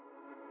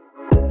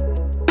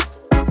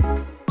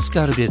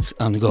Skarbiec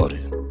Angory.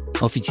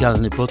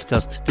 Oficjalny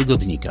podcast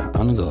tygodnika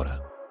Angora.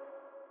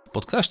 W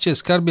podcaście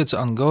Skarbiec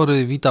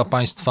Angory wita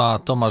Państwa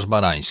Tomasz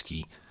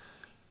Barański.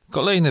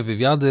 Kolejne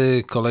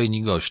wywiady,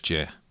 kolejni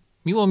goście.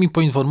 Miło mi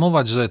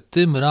poinformować, że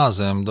tym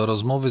razem do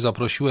rozmowy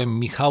zaprosiłem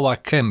Michała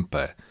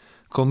Kempę,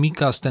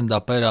 komika,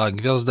 stand-upera,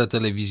 gwiazdę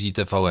telewizji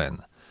TVN.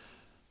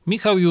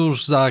 Michał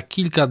już za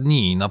kilka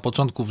dni, na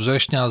początku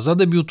września,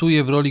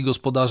 zadebiutuje w roli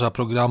gospodarza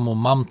programu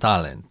Mam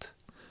Talent.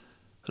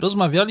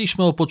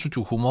 Rozmawialiśmy o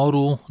poczuciu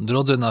humoru,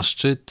 drodze na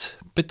szczyt.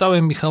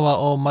 Pytałem Michała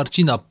o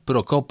Marcina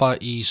Prokopa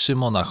i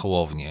Szymona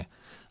Hołownię,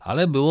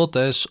 ale było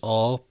też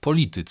o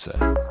polityce.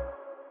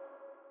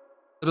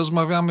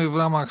 Rozmawiamy w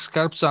ramach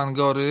Skarbca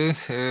Angory.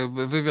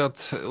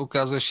 Wywiad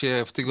ukaże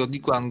się w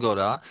tygodniku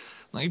Angora.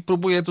 No i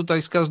próbuję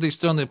tutaj z każdej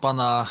strony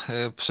pana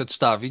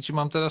przedstawić.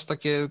 Mam teraz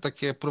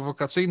takie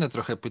prowokacyjne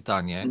trochę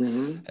pytanie.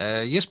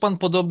 Jest pan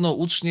podobno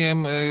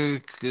uczniem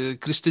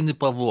Krystyny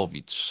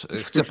Pawłowicz.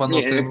 Chce pan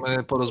o tym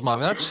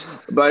porozmawiać?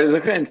 Bardzo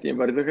chętnie.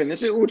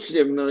 Czy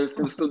uczniem? No,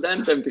 jestem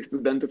studentem. Tych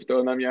studentów to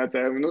ona miała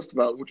całe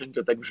mnóstwo. Uczeń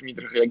to tak brzmi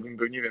trochę jakbym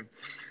był, nie wiem,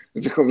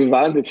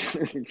 wychowywany.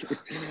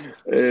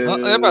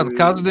 No pan,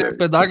 każdy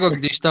pedagog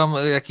gdzieś tam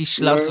jakiś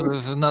ślad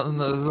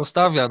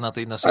zostawia na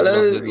tej naszej drodze.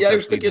 Ale ja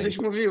już to kiedyś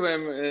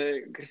mówiłem.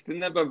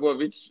 Krystyna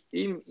Pawłowicz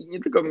i nie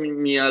tylko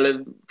mi,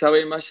 ale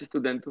całej masie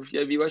studentów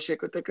jawiła się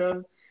jako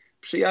taka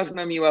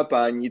przyjazna, miła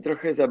pani,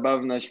 trochę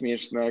zabawna,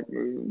 śmieszna.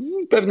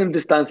 Z pewnym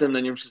dystansem na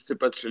nią wszyscy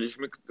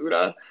patrzyliśmy,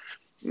 która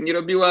nie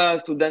robiła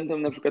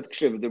studentom na przykład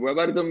krzywdy. Była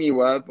bardzo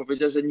miła.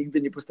 Powiedziała, że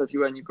nigdy nie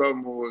postawiła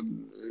nikomu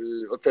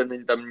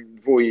oceny tam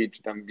 2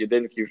 czy tam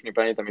 1, już nie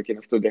pamiętam jakie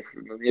na studiach,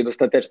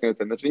 niedostatecznej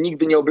oceny. Znaczy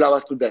nigdy nie oblała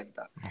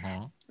studenta.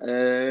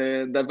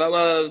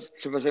 Dawała w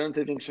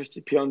przeważającej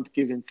większości 5,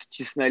 więc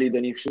cisnęli do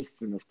niej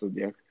wszyscy na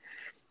studiach.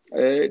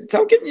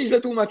 Całkiem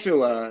nieźle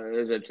tłumaczyła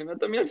rzeczy.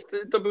 Natomiast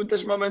to był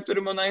też moment, w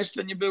którym ona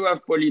jeszcze nie była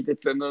w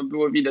polityce. No,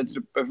 było widać,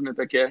 że pewne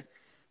takie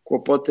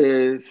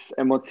kłopoty z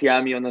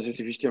emocjami ona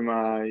rzeczywiście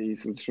ma i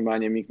z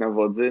utrzymaniem ich na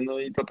wodzy. No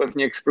i to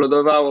pewnie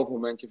eksplodowało w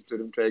momencie, w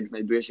którym człowiek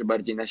znajduje się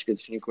bardziej na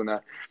świeczniku, na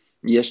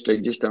jeszcze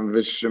gdzieś tam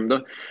wyższym. No,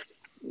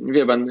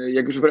 wie pan,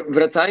 jak już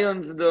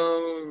wracając do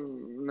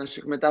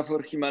naszych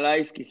metafor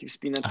himalajskich i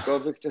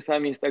wspinaczkowych,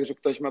 czasami jest tak, że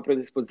ktoś ma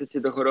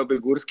predyspozycję do choroby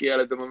górskiej,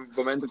 ale do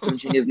momentu, w którym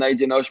się nie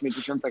znajdzie na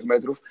 8000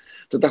 metrów,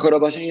 to ta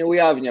choroba się nie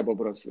ujawnia po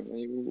prostu. No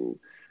i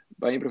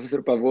pani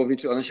profesor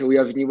Pawłowicz, ona się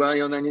ujawniła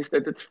i ona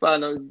niestety trwa.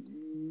 No,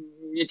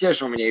 nie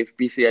cieszą mnie jej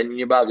wpisy, ja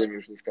nie bawię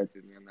już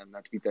niestety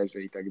na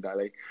Twitterze i tak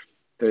dalej.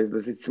 To jest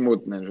dosyć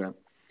smutne,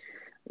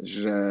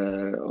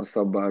 że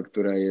osoba,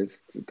 która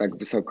jest tak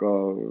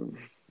wysoko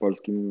w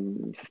polskim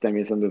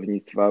systemie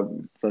sądownictwa,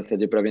 w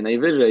zasadzie prawie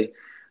najwyżej,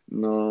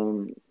 no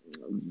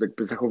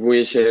jakby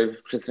zachowuje się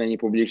w przestrzeni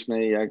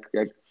publicznej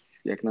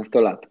jak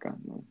nastolatka.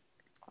 No.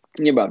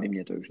 Nie bawi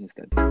mnie to już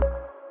niestety.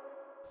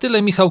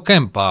 Tyle Michał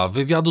Kempa.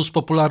 Wywiadu z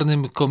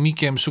popularnym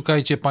komikiem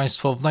szukajcie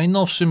Państwo w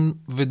najnowszym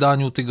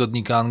wydaniu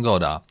tygodnika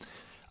Angora.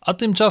 A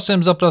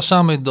tymczasem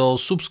zapraszamy do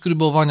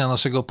subskrybowania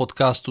naszego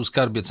podcastu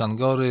Skarbiec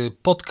Angory.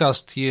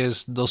 Podcast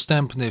jest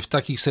dostępny w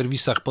takich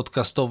serwisach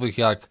podcastowych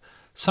jak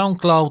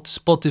SoundCloud,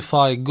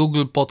 Spotify,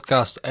 Google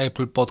Podcast,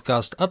 Apple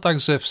Podcast, a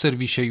także w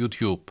serwisie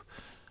YouTube.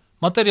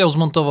 Materiał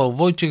zmontował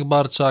Wojciech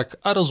Barczak,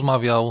 a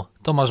rozmawiał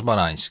Tomasz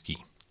Barański.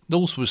 Do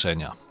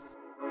usłyszenia.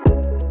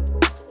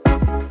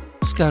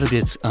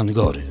 Skarbiec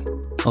Angory.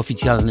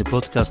 Oficjalny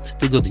podcast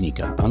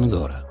tygodnika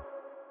Angora.